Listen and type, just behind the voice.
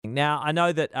interesting. Now, I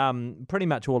know that pretty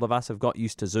much all of us have got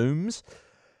used to Zooms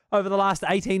over the last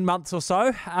 18 months or so.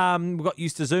 We've got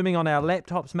used to Zooming on our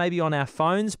laptops, maybe on our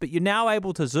phones, but you're now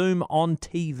able to Zoom on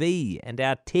TV. And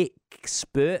our tech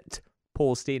expert,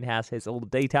 Paul Stenhouse, has all the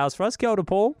details for us. Kia ora,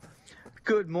 Paul.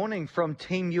 Good morning from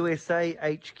Team USA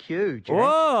HQ, Jack.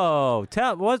 Whoa!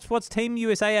 What's Team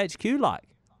USA HQ like?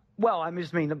 Well, I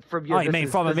just mean from you mean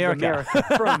from America?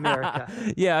 From America.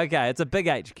 Yeah, okay. It's a big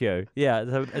HQ.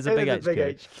 Yeah, it's a big HQ.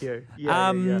 Big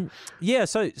HQ. Yeah.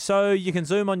 So you can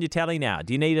Zoom on your telly now.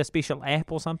 Do you need a special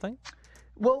app or something?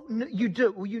 Well, you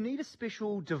do. Well, you need a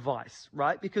special device,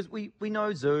 right? Because we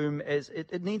know Zoom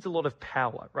it needs a lot of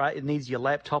power, right? It needs your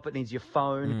laptop, it needs your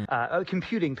phone,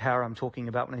 computing power. I'm talking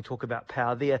about when I talk about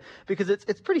power there, because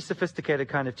it's pretty sophisticated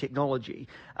kind of technology.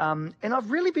 And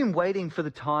I've really been waiting for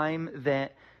the time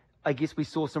that I guess we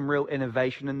saw some real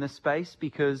innovation in this space,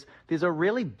 because there's a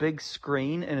really big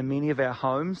screen in many of our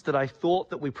homes that I thought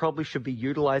that we probably should be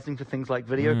utilizing for things like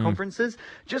video conferences,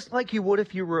 just like you would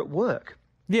if you were at work.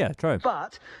 Yeah, true.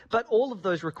 But all of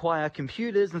those require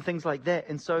computers and things like that.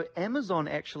 And so Amazon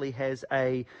actually has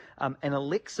an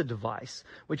Alexa device,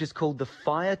 which is called the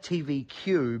Fire TV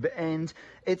Cube. And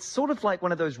it's sort of like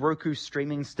one of those Roku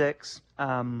streaming sticks.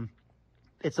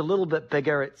 It's a little bit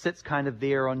bigger. It sits kind of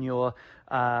there on your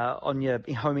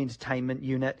home entertainment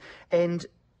unit. And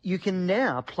you can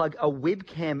now plug a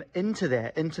webcam into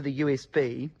the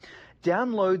USB,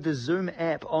 download the Zoom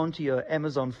app onto your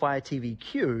Amazon Fire TV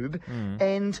Cube,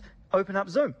 and open up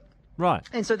Zoom. Right.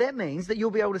 And so that means that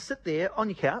you'll be able to sit there on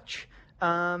your couch,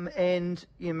 and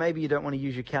maybe you don't want to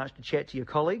use your couch to chat to your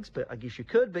colleagues, but I guess you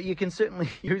could. But you can certainly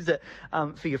use it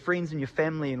for your friends and your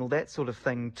family and all that sort of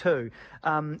thing too.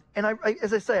 And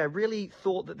as I say, I really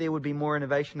thought that there would be more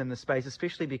innovation in this space,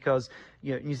 especially because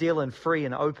New Zealand free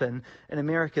and open. In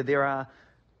America, there are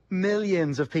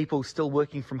millions of people still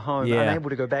working from home, unable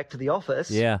to go back to the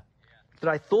office. Yeah. That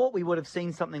I thought we would have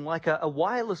seen something like a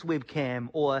wireless webcam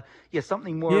or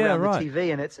something more around the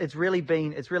TV, and it's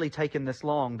really taken this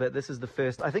long. But this is the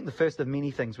first of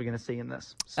many things we're going to see in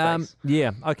this space.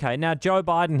 Okay. Now Joe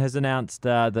Biden has announced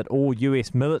that all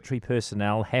US military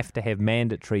personnel have to have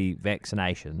mandatory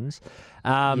vaccinations.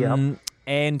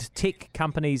 And tech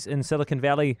companies in Silicon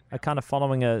Valley are kind of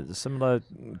following a similar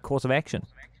course of action.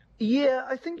 Yeah,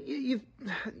 I think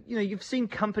you've seen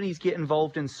companies get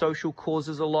involved in social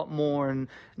causes a lot more, and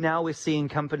now we're seeing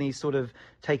companies sort of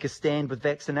take a stand with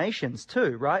vaccinations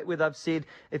too, right? Where they've said,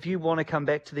 if you want to come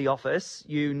back to the office,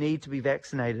 you need to be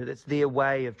vaccinated. It's their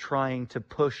way of trying to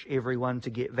push everyone to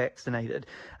get vaccinated.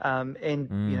 Joe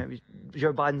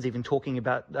Biden's even talking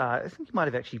about, I think he might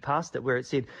have actually passed it, where it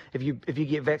said, if you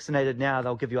get vaccinated now,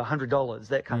 they'll give you $100,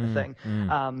 that kind of thing,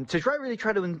 to try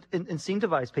to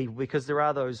incentivize people, because there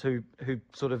are those who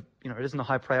sort of, it isn't a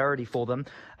high priority for them,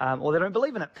 or they don't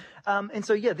believe in it. And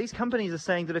so, these companies are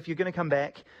saying that if you're going to come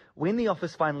back, when the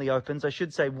office finally opens, I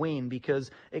should say when, because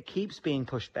it keeps being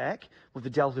pushed back with the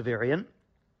Delta variant.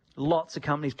 Lots of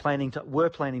companies were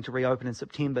planning to reopen in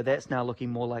September. That's now looking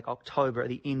more like October, at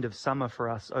the end of summer for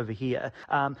us over here.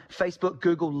 Facebook,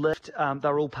 Google, Lyft,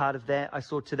 they're all part of that. I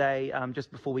saw today,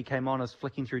 just before we came on, I was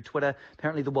flicking through Twitter.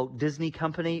 Apparently the Walt Disney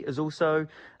Company is also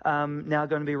now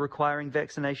going to be requiring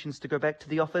vaccinations to go back to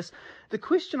the office. The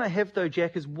question I have, though,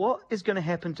 Jack, is what is going to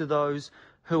happen to those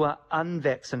who are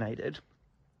unvaccinated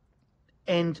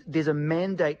and there's a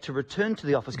mandate to return to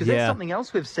the office? Because that's something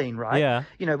else we've seen, right?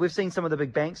 Yeah. We've seen some of the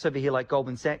big banks over here like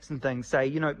Goldman Sachs and things say,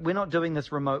 we're not doing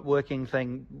this remote working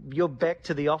thing. You're back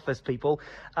to the office, people.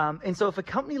 And so if a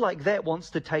company like that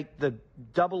wants to take the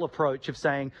double approach of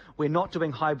saying, we're not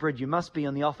doing hybrid, you must be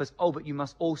in the office, but you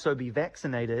must also be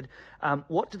vaccinated,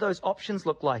 what do those options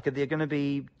look like? Are there going to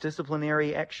be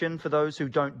disciplinary action for those who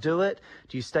don't do it?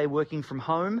 Do you stay working from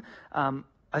home?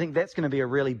 I think that's going to be a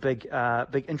really big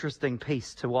interesting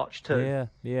piece to watch too.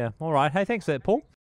 Yeah. All right. Hey, thanks for that, Paul.